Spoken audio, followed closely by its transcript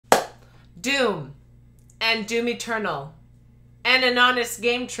Doom and Doom Eternal and an honest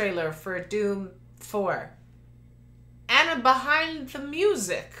game trailer for Doom 4 and a behind the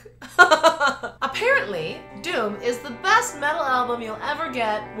music. Apparently, Doom is the best metal album you'll ever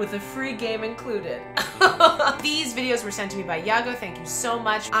get with a free game included. These videos were sent to me by Yago. Thank you so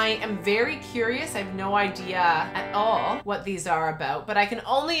much. I am very curious. I have no idea at all what these are about, but I can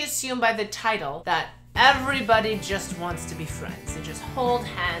only assume by the title that everybody just wants to be friends and just hold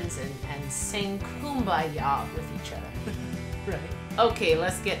hands and sing Kumbaya with each other. Right. Okay,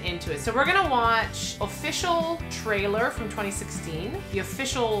 let's get into it. So we're gonna watch official trailer from 2016, the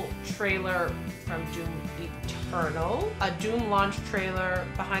official trailer from Doom Eternal, a Doom launch trailer,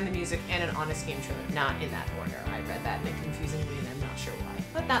 behind the music, and an honest game trailer. Not in that order. I read that in a confusing way and I'm not sure why.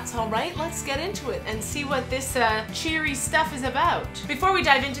 But that's all right. Let's get into it and see what this cheery stuff is about. Before we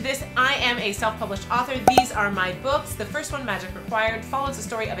dive into this, I am a self-published author. These are my books. The first one, Magic Required, follows the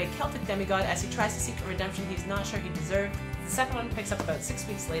story of a Celtic demigod as he tries to seek a redemption he's not sure he deserved. The second one picks up about 6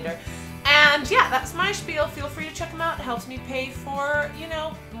 weeks later. And yeah, that's my spiel. Feel free to check them out. It helps me pay for, you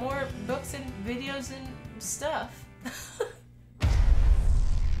know, more books and videos and stuff.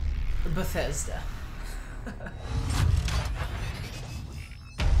 Bethesda.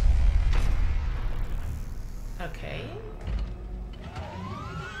 Okay.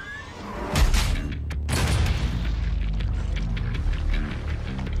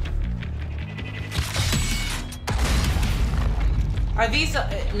 Are these,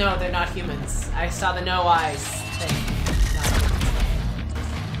 no, they're not humans. I saw the no eyes thing.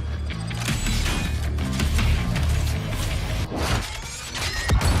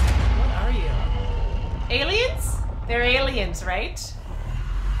 What are you? Aliens? They're aliens, right?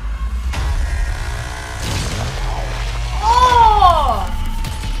 Oh!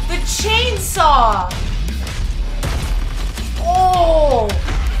 The chainsaw! Oh!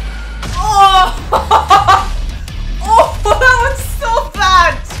 Oh! Oh, that was so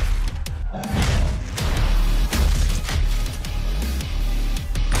bad!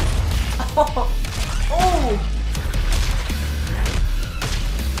 Oh! Oh!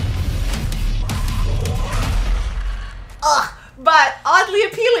 Ugh! But oddly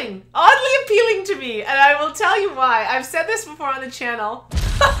appealing. Oddly appealing to me. And I will tell you why. I've said this before on the channel.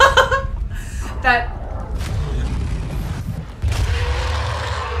 That...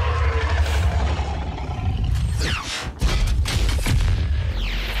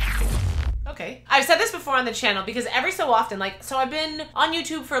 Okay. I've said this before on the channel because every so often, like, so I've been on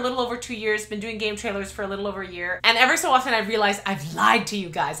YouTube for a little over 2 years, been doing game trailers for a little over a year, and every so often I realize I've lied to you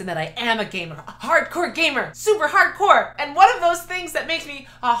guys and that I am a gamer, a hardcore gamer, super hardcore. And one of those things that makes me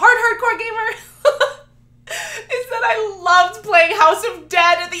a hardcore gamer is that I loved playing House of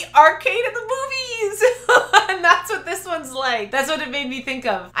Dead at the arcade at the movies. And that's what this one's like. That's what it made me think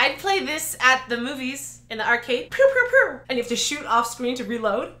of. I'd play this at the movies in the arcade, pew, pew, pew, and you have to shoot off screen to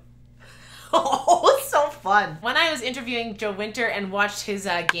reload. Oh, it's so fun. When I was interviewing Joe Winter and watched his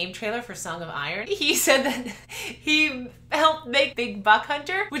game trailer for Song of Iron, he said that he helped make Big Buck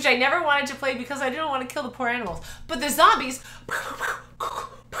Hunter, which I never wanted to play because I didn't want to kill the poor animals. But the zombies,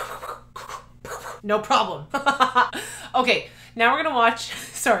 no problem. Okay, now we're gonna watch,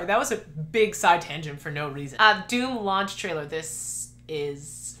 sorry, that was a big side tangent for no reason. Doom launch trailer. This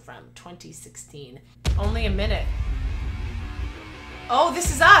is from 2016. Only a minute. Oh,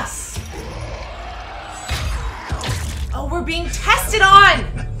 this is us. Oh, we're being tested on.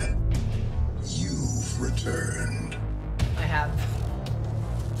 You've returned. I have.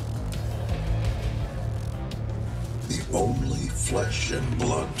 The only flesh and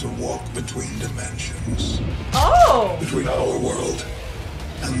blood to walk between dimensions. Oh! Between our world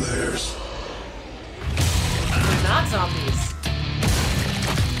and theirs. We're not zombies.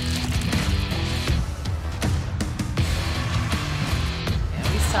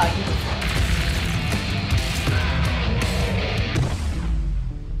 Yeah, we saw you before.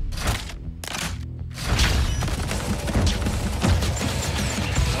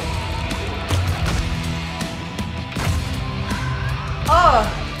 Oh!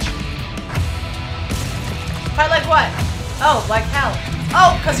 Fight like what? Oh, like hell.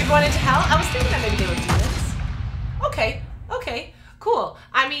 Oh, because you're going into hell? I was thinking that maybe they would do this. Okay, okay, cool.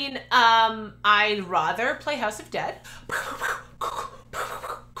 I mean, I'd rather play House of Dead.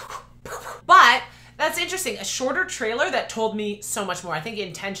 But That's interesting. A shorter trailer that told me so much more. I think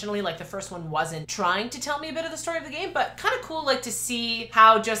intentionally, like the first one wasn't trying to tell me a bit of the story of the game, but kind of cool like to see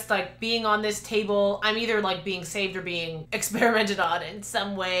how just like being on this table, I'm either like being saved or being experimented on in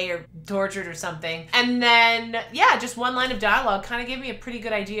some way or tortured or something. And then, yeah, just one line of dialogue kind of gave me a pretty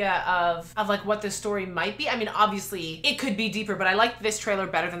good idea of like what the story might be. I mean, obviously it could be deeper, but I liked this trailer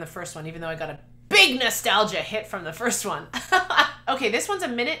better than the first one, even though I got a big nostalgia hit from the first one. Okay, this one's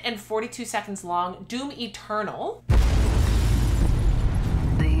 1 minute and 42 seconds long. Doom Eternal.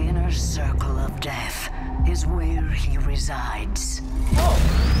 The inner circle of death is where he resides. Oh.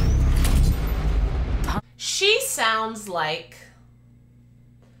 She sounds like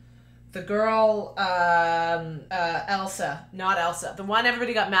the girl, Elsa. Not Elsa. The one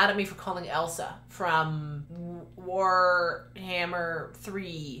everybody got mad at me for calling Elsa from Warhammer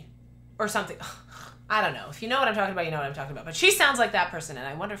 3 or something. I don't know. If you know what I'm talking about, you know what I'm talking about. But she sounds like that person, and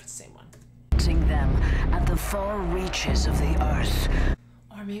I wonder if it's the same one. Them at the far reaches of the earth.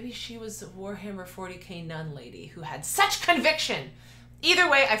 Or maybe she was the Warhammer 40k nun lady who had such conviction. Either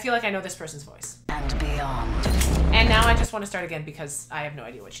way, I feel like I know this person's voice. And beyond. And now I just want to start again because I have no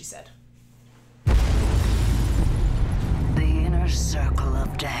idea what she said. The inner circle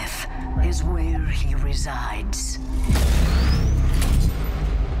of death is where he resides.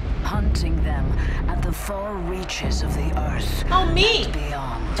 Hunting them at the far reaches of the earth. Oh, me! And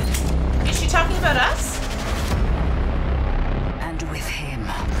beyond. Is she talking about us? And with him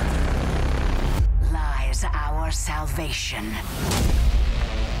lies our salvation.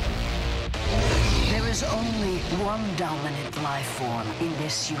 There is only one dominant life form in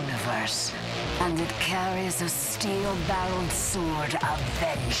this universe, and it carries a steel-barreled sword of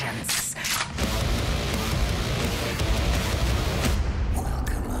vengeance.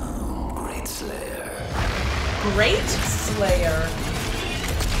 Welcome home, Great Slayer. Great Slayer.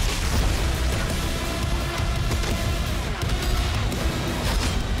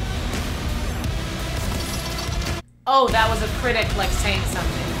 Oh, that was a critic, like, saying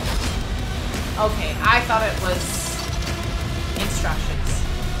something. Okay, I thought it was instructions.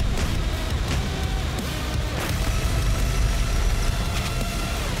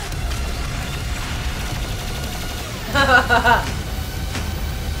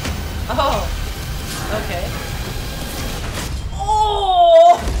 Oh, okay.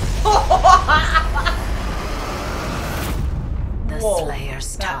 Oh! The Whoa,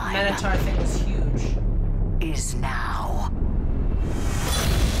 Slayer's that time Minotaur thing was huge. is now.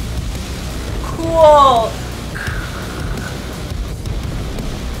 Cool!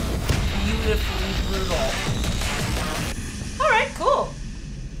 Beautifully brutal. Alright, cool.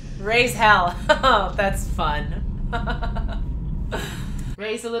 Raise hell. Oh, that's fun.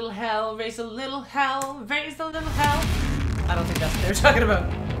 Raise a little hell, raise a little hell, raise a little hell. I don't think that's what they're talking about.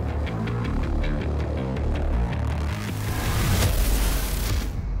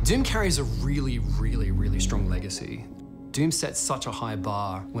 Doom carries a really strong legacy. Doom set such a high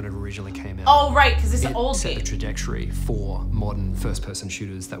bar when it originally came out. Oh, right, because it's an It old set game. the trajectory for modern first-person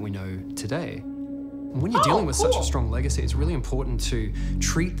shooters that we know today. When you're dealing with such cool. a strong legacy, it's really important to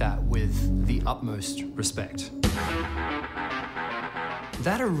treat that with the utmost respect.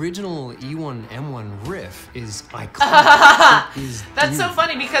 That original E1M1 riff is iconic. It is That's so Doom.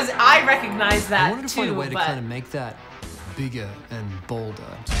 funny because I recognize that I wanted to find a way to but kind of make that bigger and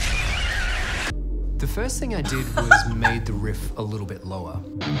bolder. The first thing I did was made the riff a little bit lower.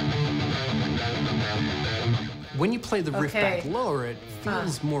 When you play the riff back Okay. lower, it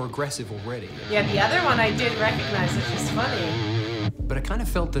feels more aggressive already. yeah, the other one I did recognize, which is funny. But I kind of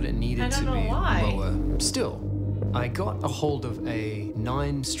felt that it I needed don't to know be why. lower still. I got a hold of a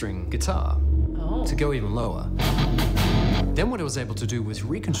 9-string guitar Oh. to go even lower. Then what I was able to do was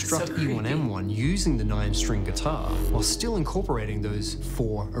reconstruct so creepy. E1M1 using the 9-string guitar while still incorporating those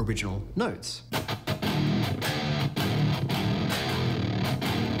 4 original notes.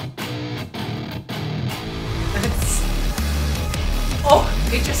 It's... Oh,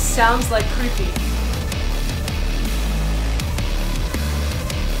 it just sounds like creepy.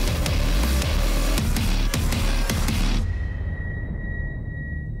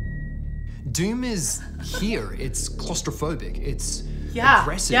 Doom is here. It's claustrophobic. It's Yeah,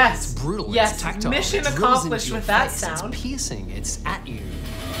 aggressive. yes, It's brutal. yes. It's tactile. Mission it drills accomplished into your with that face. sound. It's piercing. It's at you.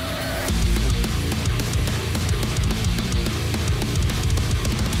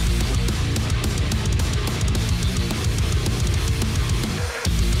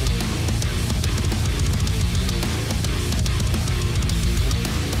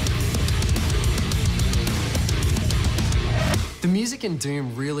 The music music in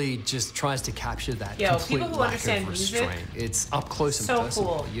Doom really just tries to capture that complete people who lack understand of music, restraint. It's up close and so personal.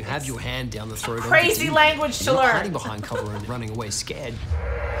 cool. You have your hand down the throat of the Crazy demon. language to You're not learn. hiding behind cover and running away scared.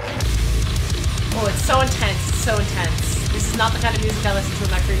 Oh, it's so intense. It's so intense. This is not the kind of music I listen to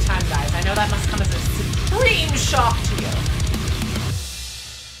in my free time, guys. I know that must come as a supreme shock to you.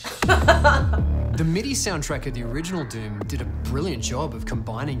 The MIDI soundtrack of the original Doom did a brilliant job of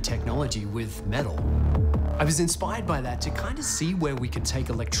combining technology with metal. I was inspired by that to kind of see where we could take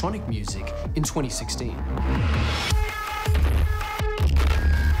electronic music in 2016.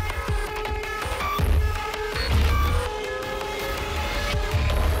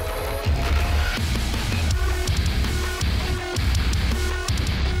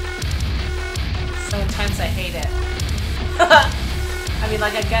 So intense, I hate it. I mean,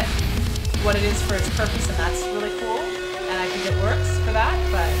 like, I get what it is for its purpose, and that's really cool, and I think it works for that,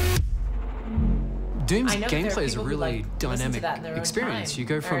 but Doom's I know that there are gameplay is a people who, really like, listen to dynamic that in their own experience. time, You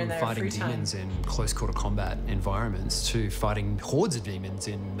go or in from their fighting free time. demons in close quarter combat environments to fighting hordes of demons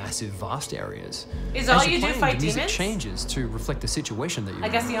in massive, vast areas. Is As all you're you do playing, fight the music demons? changes to reflect the situation that you're I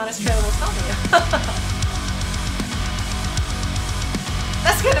guess in. the honest trailer will tell me.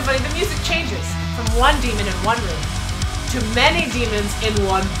 That's kind of funny. The music changes from one demon in one room to many demons in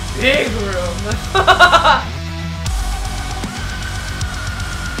one big room.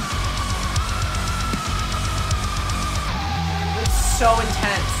 It's so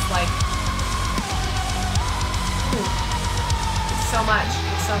intense. Like, it's so much.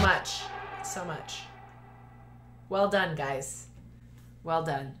 It's so much. It's so much. Well done, guys. Well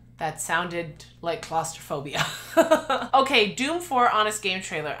done. That sounded like claustrophobia. Okay, Doom 4 Honest Game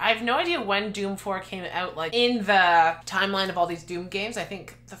Trailer. I have no idea when Doom 4 came out, like, in the timeline of all these Doom games. I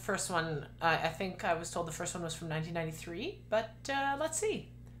think the first one, I think I was told the first one was from 1993, but let's see.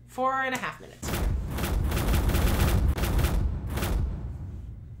 4.5 minutes.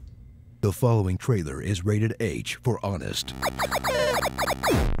 The following trailer is rated H for honest.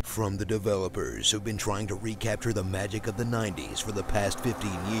 From the developers who've been trying to recapture the magic of the 90s for the past 15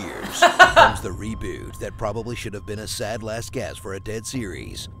 years, comes the reboot that probably should have been a sad last gasp for a dead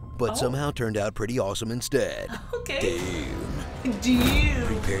series, but somehow turned out pretty awesome instead. Okay. Doom.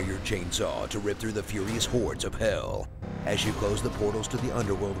 Prepare your chainsaw to rip through the furious hordes of hell as you close the portals to the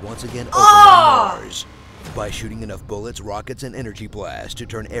underworld once again open on Mars. By shooting enough bullets, rockets, and energy blasts to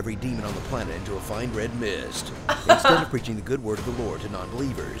turn every demon on the planet into a fine red mist, instead of preaching the good word of the Lord to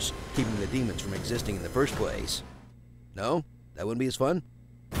non-believers, keeping the demons from existing in the first place. No? That wouldn't be as fun?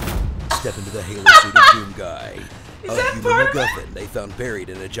 Step into the halo suit of Doom Guy, a human MacGuffin they found buried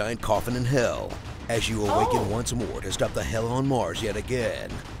in a giant coffin in hell, as you awaken once more to stop the hell on Mars yet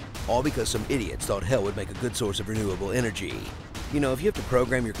again. All because some idiots thought hell would make a good source of renewable energy. You know, if you have to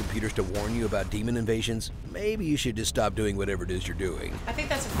program your computers to warn you about demon invasions, maybe you should just stop doing whatever it is you're doing. I think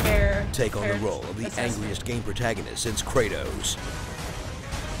that's a fair... Take on the role of the assessment. angriest game protagonist since Kratos.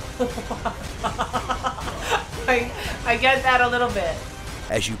 I get that a little bit.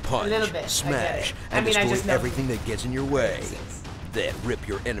 As you punch, A little bit, I smash, get it. and I mean, I destroy just know everything that gets in your way. Yes. Then rip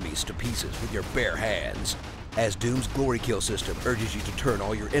your enemies to pieces with your bare hands. As Doom's glory kill system urges you to turn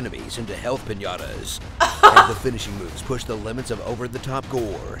all your enemies into health pinatas. And the finishing moves push the limits of over-the-top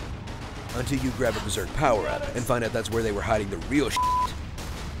gore. Until you grab a berserk power-up and find out that's where they were hiding the real shit.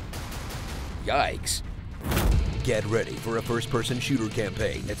 Yikes. Get ready for a first-person shooter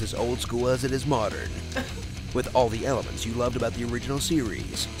campaign that's as old school as it is modern. With all the elements you loved about the original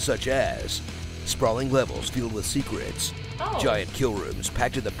series, such as sprawling levels filled with secrets, giant kill rooms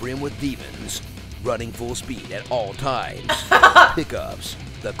packed to the brim with demons, running full speed at all times, pickups,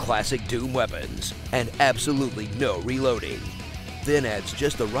 the classic Doom weapons, and absolutely no reloading. Then adds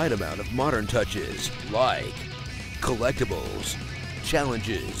just the right amount of modern touches, like collectibles,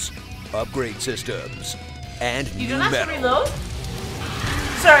 challenges, upgrade systems, and You new don't have metal. to reload?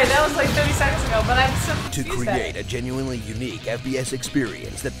 Sorry, that was like 30 seconds ago, but I'm so To confused create at a it. genuinely unique FPS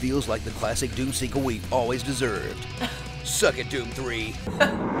experience that feels like the classic Doom sequel we've always deserved. Suck it, Doom 3.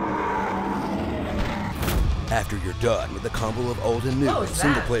 After you're done with the combo of old and new What in was that?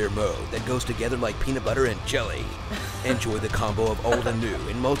 single-player mode that goes together like peanut butter and jelly, enjoy the combo of old and new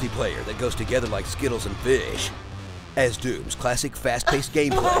in multiplayer that goes together like Skittles and fish. As Doom's classic fast-paced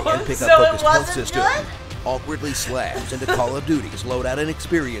gameplay and So pickup-focused it health wasn't system good? awkwardly slams into Call of Duty's loadout and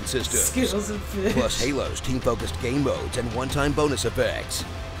experience systems. Skittles and fish. Plus Halo's team-focused game modes and one-time bonus effects,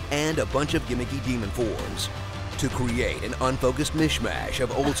 and a bunch of gimmicky demon forms, to create an unfocused mishmash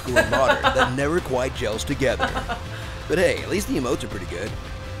of old school and modern that never quite gels together. But hey, at least the emotes are pretty good.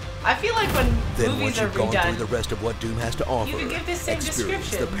 I feel like when Then movies once are you've gone through redone, the rest of what Doom has to offer, could give this same experience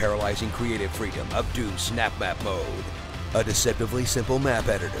description. the paralyzing creative freedom of Doom's Snap Map mode. A deceptively simple map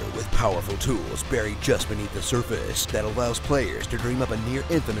editor with powerful tools buried just beneath the surface that allows players to dream up a near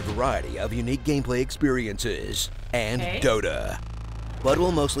infinite variety of unique gameplay experiences. And Dota. But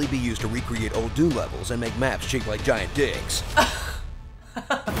will mostly be used to recreate old Doom levels and make maps shaped like giant dicks.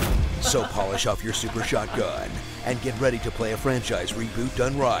 So polish off your super shotgun and get ready to play a franchise reboot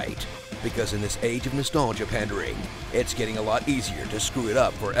done right. Because in this age of nostalgia pandering, it's getting a lot easier to screw it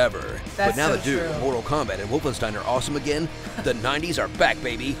up forever. That's but now so that Doom, true. Mortal Kombat, and Wolfenstein are awesome again, the 90s are back,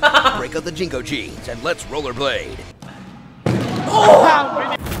 baby. Break out the Jinko jeans and let's rollerblade.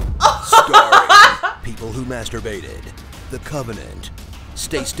 Starring people who masturbated, The Covenant,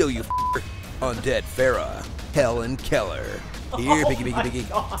 Stay Still You F***er, Undead Farah, Helen Keller. Here, piggy.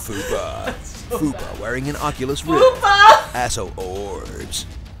 Fupa. Fupa wearing an Oculus Rift. Asso Orbs.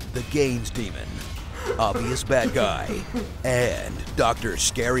 The Gaines Demon. Obvious Bad Guy. And Dr.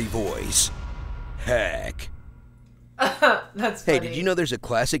 Scary Voice. Heck. That's funny. Hey, did you know there's a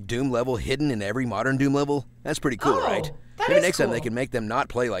classic Doom level hidden in every modern Doom level? That's pretty cool, right? Maybe next time they can make them not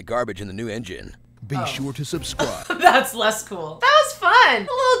play like garbage in the new engine. Be sure to subscribe. That's less cool. That was fun. A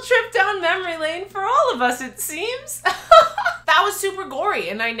little trip down memory lane for all of us, it seems. That was super gory,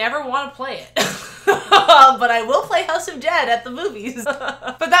 and I never want to play it. But I will play House of Dead at the movies.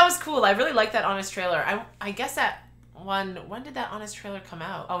 But that was cool. I really like that Honest trailer. I guess that one, when did that Honest trailer come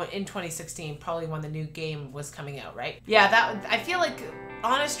out? Oh, in 2016, probably when the new game was coming out, right? Yeah, that I feel like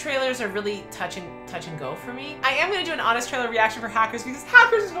Honest trailers are really touch and go for me. I am gonna do an Honest trailer reaction for Hackers because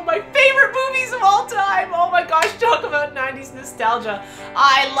Hackers is one of my favorite movies of all time. Oh my gosh, talk about 90s nostalgia.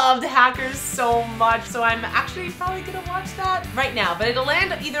 I loved Hackers so much, so I'm actually probably gonna watch that right now, but it'll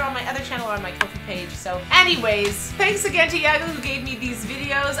land either on my other channel or on my Ko-fi page. So anyways, thanks again to Yago who gave me these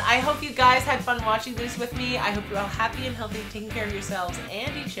videos. I hope you guys had fun watching this with me. I hope you're all happy and healthy, taking care of yourselves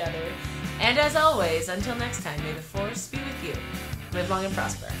and each other. And as always, until next time, may the Force be with you. Live long and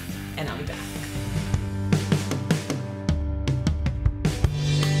prosper, and I'll be back.